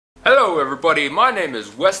Hello everybody, my name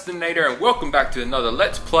is Westernator and welcome back to another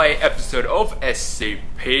Let's Play episode of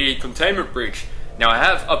SCP Containment Breach. Now I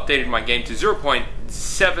have updated my game to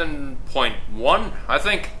 0.7.1, I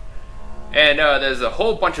think. And there's a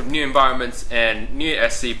whole bunch of new environments and new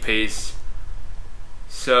SCPs.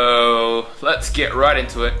 So let's get right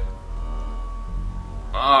into it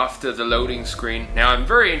after the loading screen. Now I'm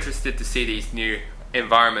very interested to see these new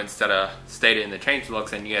environments that are stated in the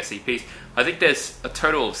changelogs and new SCPs. I think there's a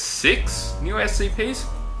total of 6 new SCPs,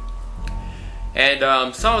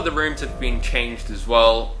 and some of the rooms have been changed as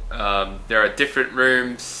well. There are different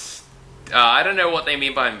rooms. I don't know what they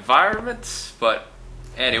mean by environments, but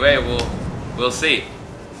anyway, we'll see.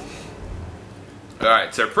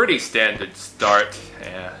 Alright, so pretty standard start.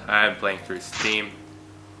 Yeah, I am playing through Steam.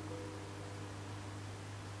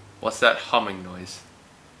 What's that humming noise?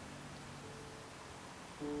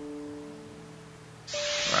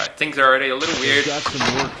 Alright, things are already a little weird. I've got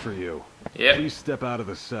some work for you. Yep. Please step out of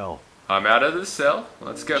the cell. I'm out of the cell.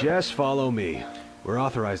 Let's go. Just follow me. We're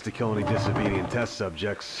authorized to kill any disobedient test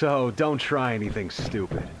subjects, so don't try anything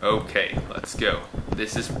stupid. Okay, let's go.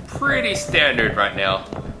 This is pretty standard right now.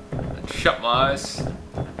 Let's shut my eyes.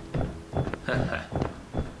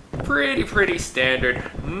 Pretty standard.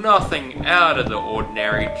 Nothing out of the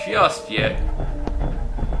ordinary just yet.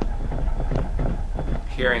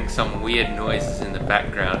 Hearing some weird noises in the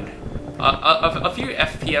background. A few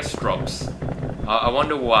FPS drops. I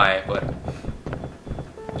wonder why, but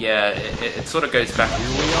yeah, it sort of goes back and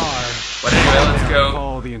forth. Here we are. But anyway, let's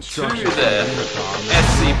go the to the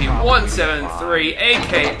SCP-173,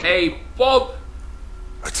 aka Bob.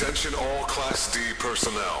 Attention all Class D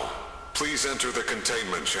personnel. Please enter the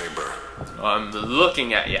containment chamber. I'm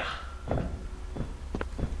looking at ya.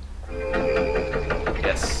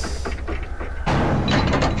 Yes.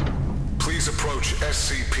 Please approach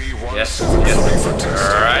SCP-173 Yes. for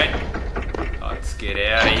testing. Alright. Let's get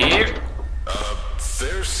out of here.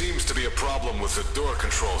 There seems to be a problem with the door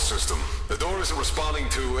control system. The door isn't responding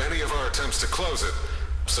to any of our attempts to close it.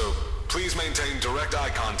 So, please maintain direct eye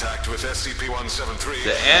contact with SCP-173.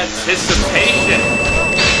 The anticipation.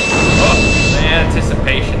 Oh, the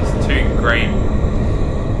anticipation's too great.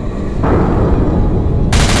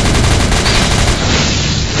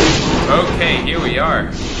 Okay, here we are.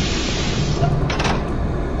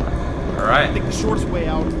 Alright. I think the shortest way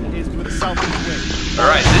out is through the southeast wing.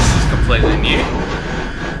 Alright, this is completely new.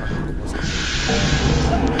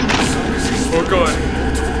 Oh god.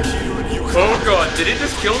 Oh god, did it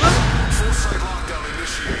just kill them? Full site lockdown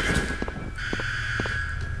initiated.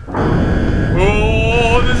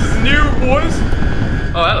 Oh, this is new, boys.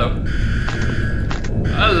 Oh, hello.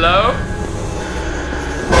 Hello.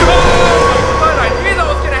 Oh my god, I knew that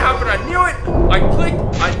was gonna happen. I knew it. I clicked.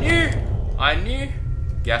 I knew.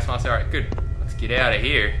 Gas mask. Alright, good. Let's get out of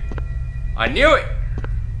here. I knew it.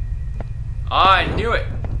 I knew it.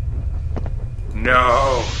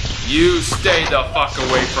 No. You stay the fuck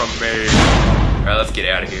away from me. Alright, let's get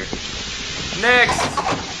out of here. Next.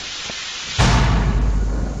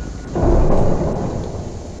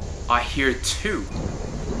 I hear 2.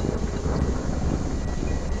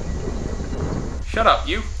 Shut up,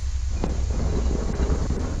 you.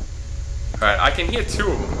 Alright, I can hear 2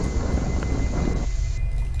 of them.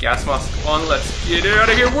 Gas mask on, let's get out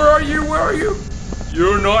of here. Where are you? Where are you?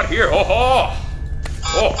 You're not here. Oh, oh.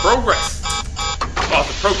 Oh, progress. Oh,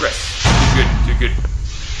 the progress. Too good.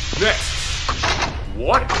 Next.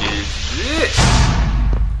 What is this?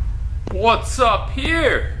 What's up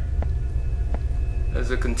here? There's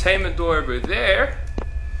a containment door over there.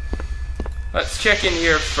 Let's check in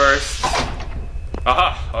here first.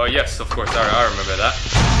 Aha! Oh yes, of course, I remember that.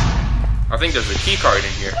 I think there's a key card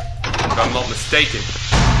in here, if I'm not mistaken.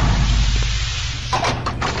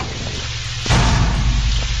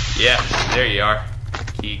 Yeah, there you are.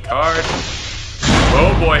 Key card.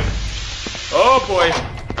 Oh boy. Oh boy.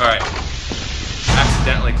 Alright.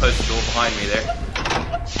 Accidentally closed the door behind me there.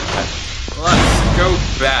 Alright. Let's go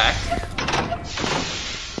back.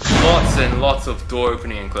 Lots and lots of door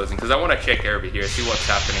opening and closing, because I want to check over here, see what's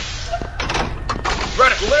happening.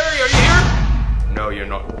 Radical Larry, are you here? No, you're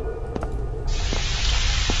not.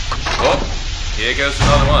 Oh, here goes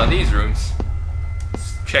another one of these rooms.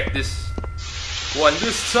 Let's check this one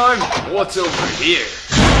this time. What's over here?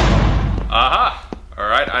 Aha!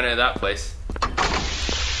 Alright, I know that place.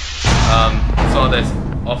 So there's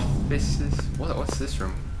offices. What's this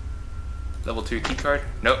room? Level 2 keycard?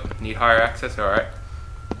 Nope, need higher access, alright.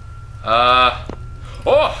 Oh!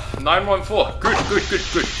 914. Good.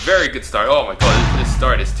 Very good start. Oh my god, this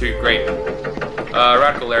start is too great.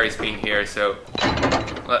 Radical Larry's been here, so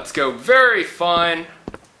let's go very fine.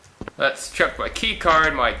 Let's check my key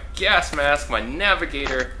card, my gas mask, my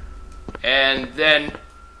navigator, and then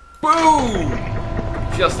boom!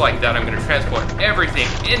 Just like that, I'm going to transport everything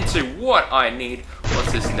into what I need.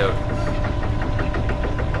 What's this note?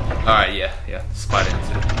 Alright, yeah, spider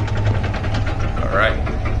incident.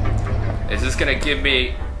 Alright. Is this going to give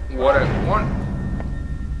me what I want?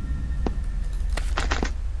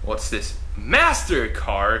 What's this?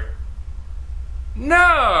 MasterCard?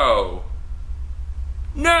 No!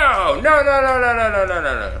 No! No! No! No! No! No! No! No!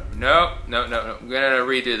 No! No! No! I'm gonna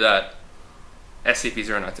redo that.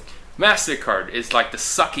 SCP-049. MasterCard is like the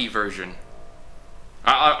sucky version.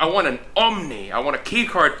 I want an Omni. I want a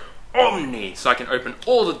keycard Omni so I can open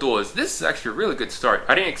all the doors. This is actually a really good start.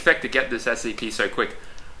 I didn't expect to get this SCP so quick.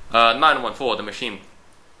 914, the machine.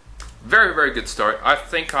 Very, very good start. I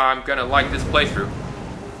think I'm gonna like this playthrough.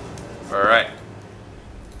 Alright.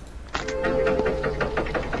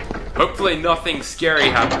 Hopefully nothing scary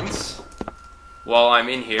happens while I'm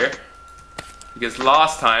in here. Because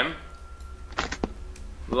last time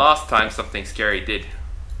something scary did.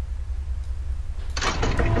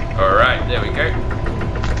 Alright, there we go.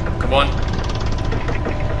 Come on.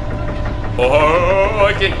 Oh,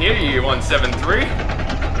 I can hear you, 173.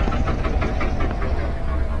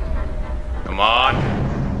 Come on.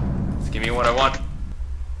 Just give me what I want.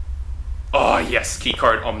 Oh yes,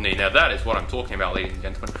 keycard Omni. Now that is what I'm talking about, ladies and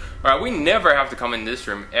gentlemen. Alright, we never have to come in this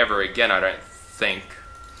room ever again, I don't think.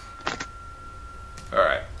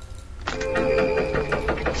 Alright.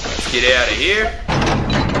 Let's get out of here.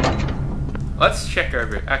 Let's check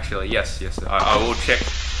over. Actually, yes, I will check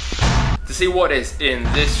to see what is in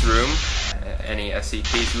this room. Any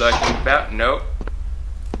SCPs lurking about? No.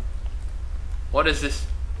 What is this?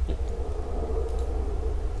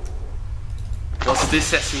 What's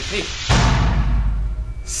this SCP?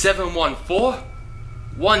 714?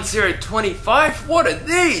 1025? What are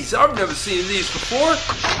these? I've never seen these before.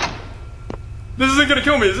 This isn't gonna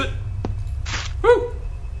kill me, is it? Woo!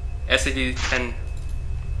 SCP-10.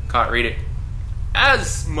 Can't read it.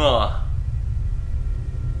 Asthma.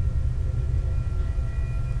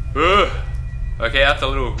 Ugh. Okay, that's a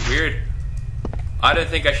little weird. I don't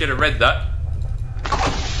think I should have read that.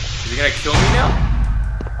 Is he gonna kill me now?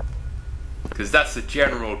 Because that's the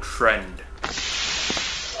general trend.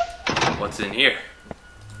 What's in here?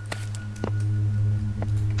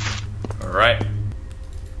 Alright.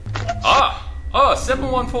 Oh,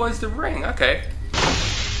 714 is the ring, okay.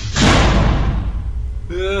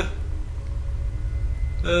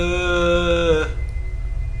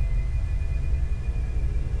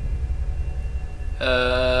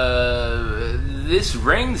 This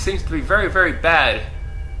ring seems to be very, very bad.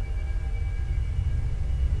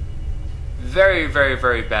 Very, very,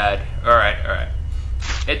 very bad. Alright.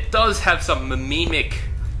 It does have some mimic,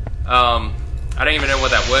 I don't even know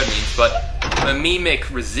what that word means, but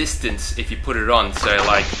mimic resistance if you put it on, so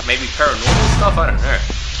like, maybe paranormal stuff, I don't know.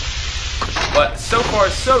 But so far,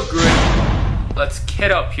 so good. Let's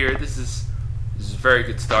get up here. This is a very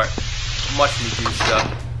good start. Much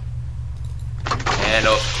Medusa. And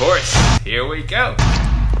of course, here we go.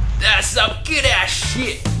 That's some good ass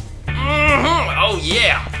shit. Oh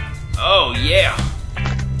yeah. Oh yeah.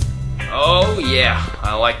 Oh yeah.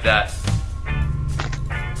 I like that.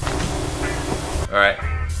 Alright.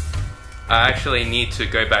 I actually need to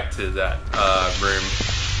go back to that room.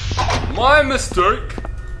 My mistake.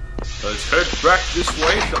 Let's head back this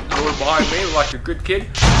way. Shut the door behind me like a good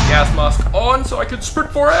kid. Gas mask on so I can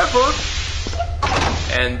sprint forever.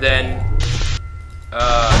 And then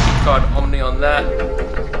keycard Omni on that.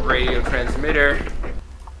 Radio transmitter.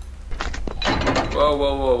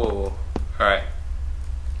 Whoa. Alright.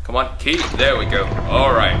 Come on, key. There we go.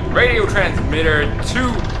 Alright. Radio transmitter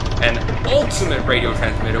to an ultimate radio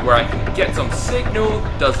transmitter where I can get some signal.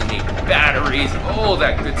 Doesn't need batteries. All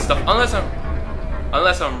that good stuff. Unless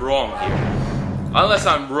I'm wrong here. Unless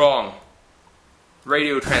I'm wrong.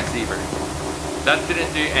 Radio transceiver. That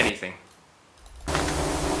didn't do anything.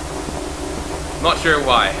 Not sure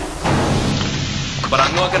why. But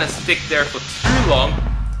I'm not gonna stick there for too long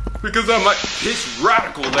because I might piss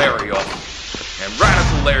Radical Larry off. And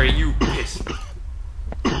Radical Larry, you piss me.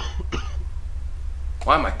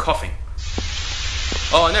 Why am I coughing?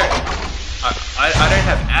 Oh no. I don't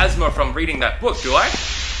have asthma from reading that book, do I?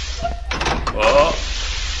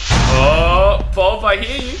 Oh, Pulp, I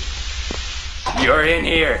hear you. You're in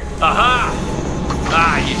here. Aha!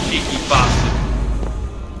 Ah, you cheeky bastard.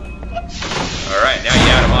 Alright, now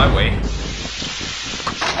you're out of my way.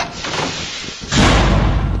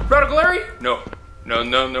 Radical Larry? No,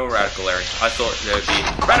 Radical Larry. I thought there would be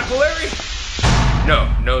Radical Larry?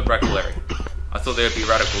 No Radical Larry. I thought there would be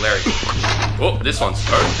Radical Larry. Oh, this one's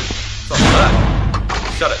open. Stop that.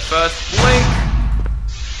 Shut it first. Blink.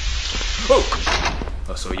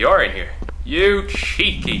 Oh, so you're in here. You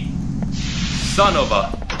cheeky son of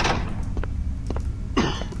a...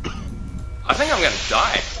 I think I'm gonna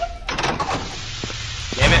die.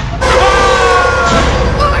 Damn it. Oh,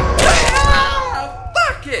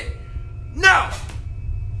 fuck it. No.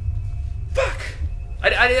 Fuck. I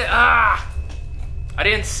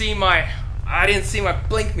didn't see my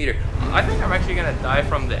blink meter. I think I'm actually gonna die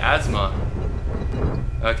from the asthma.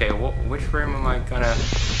 Okay, which room am I gonna...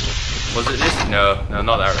 Was it this? No,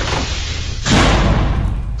 not that room.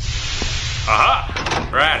 Aha!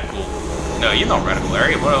 Radical. No, you're not radical,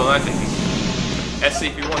 Larry. What was I thinking?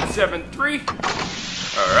 SCP-173.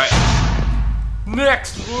 Alright.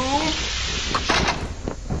 Next room.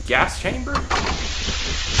 Gas chamber?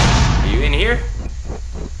 Are you in here?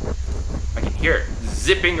 I can hear it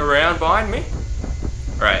zipping around behind me.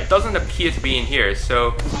 Alright, it doesn't appear to be in here,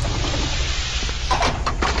 so...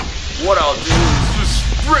 What I'll do is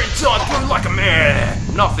just sprint on through like a man!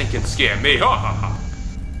 Nothing can scare me, ha ha ha!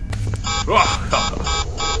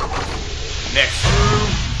 Next room!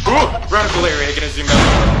 Oh, radical area, you're gonna zoom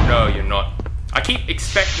out. No, you're not. I keep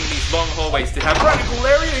expecting these long hallways to have radical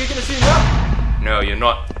area, you're gonna zoom out. No, you're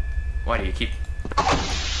not. Why do you keep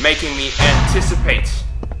making me anticipate?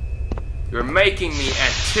 You're making me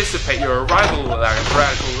anticipate your arrival at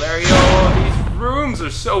radical area. Oh, these rooms are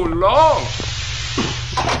so long.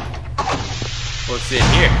 What's in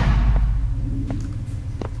here?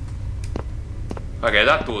 Okay,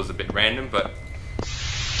 that door's a bit random, but...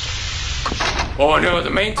 Oh no, the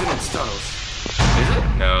maintenance tunnels. Is it?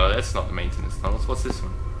 No, that's not the maintenance tunnels. What's this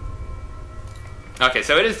one? Okay,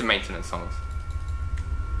 so it is the maintenance tunnels.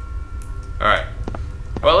 Alright.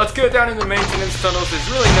 Well, let's go down in the maintenance tunnels. There's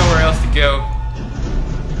really nowhere else to go.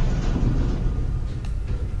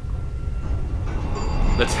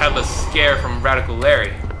 Let's have a scare from Radical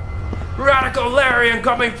Larry. Radical Larry, I'm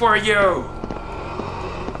coming for you!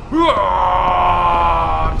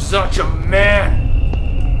 I'm such a man!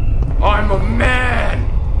 I'm a man!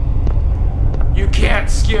 You can't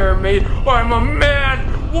scare me! I'm a man!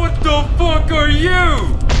 What the fuck are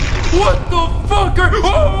you? What the fuck are...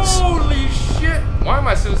 Holy shit! Why am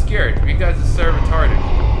I so scared? You guys are so retarded.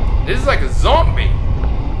 This is like a zombie.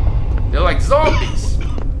 They're like zombies.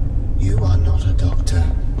 You are not a doctor.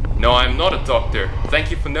 No, I'm not a doctor.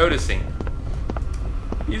 Thank you for noticing.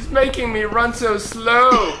 He's making me run so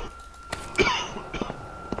slow.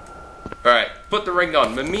 Alright, put the ring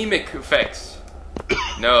on. Mimic effects.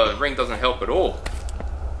 No, the ring doesn't help at all.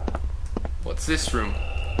 What's this room?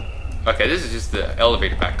 Okay, this is just the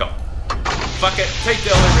elevator back up. Fuck it, take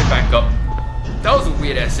the elevator back up. That was a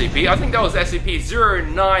weird SCP. I think that was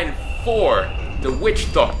SCP-094. The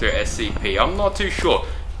Witch Doctor SCP. I'm not too sure.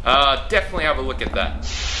 Definitely have a look at that.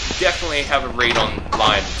 Definitely have a read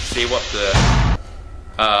online to see what the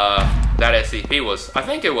that SCP was. I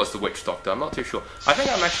think it was the Witch Doctor, I'm not too sure. I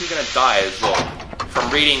think I'm actually gonna die as well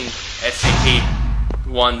from reading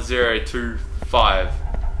SCP-1025.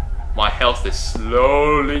 My health is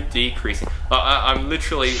slowly decreasing. I'm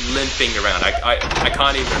literally limping around. I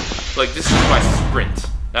can't even, like, this is my sprint.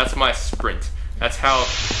 That's my sprint. That's how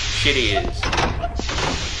shitty it is.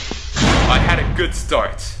 I had a good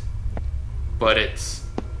start, but it's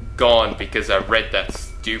gone because I read that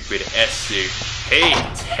stupid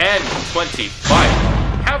SCP-1025.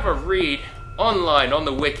 Have a read online on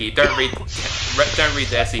the wiki. Don't read the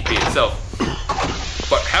SCP itself,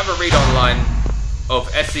 but have a read online of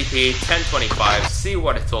SCP-1025. See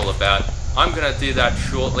what it's all about. I'm gonna do that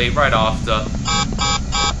shortly, right after,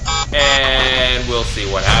 and we'll see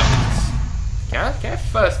what happens. Can I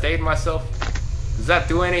first aid myself? Does that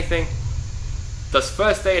do anything? Does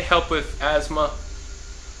first aid help with asthma?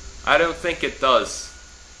 I don't think it does.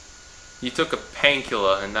 You took a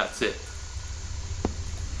painkiller and that's it.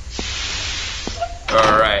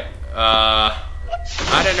 Alright,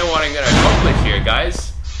 I don't know what I'm gonna accomplish here,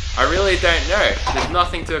 guys. I really don't know. There's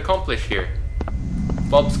nothing to accomplish here.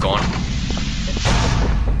 Bob's gone.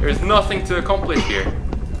 There's nothing to accomplish here.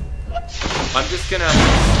 I'm just gonna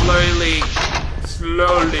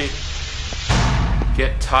slowly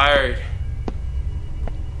get tired.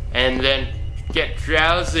 And then get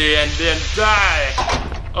drowsy and then die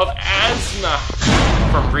of asthma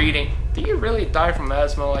from reading. Do you really die from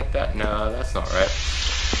asthma like that? No, that's not right.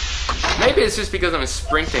 Maybe it's just because I'm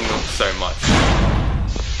sprinting so much.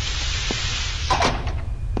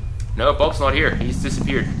 No, Bob's not here. He's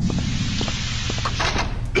disappeared.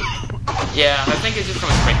 Yeah, I think it's just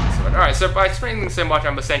from sprinting so much. Alright, so by sprinting so much,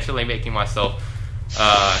 I'm essentially making myself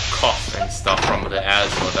cough and stuff from the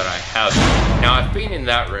asthma that I have. Now, I've been in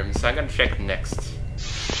that room, so I'm gonna check next.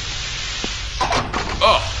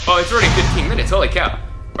 Oh, it's already 15 minutes, holy cow.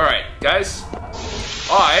 Alright, guys.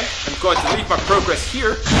 I am going to leave my progress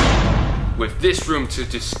here with this room to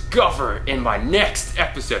discover in my next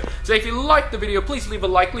episode. So if you liked the video, please leave a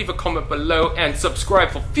like, leave a comment below, and subscribe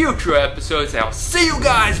for future episodes, and I'll see you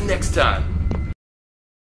guys next time.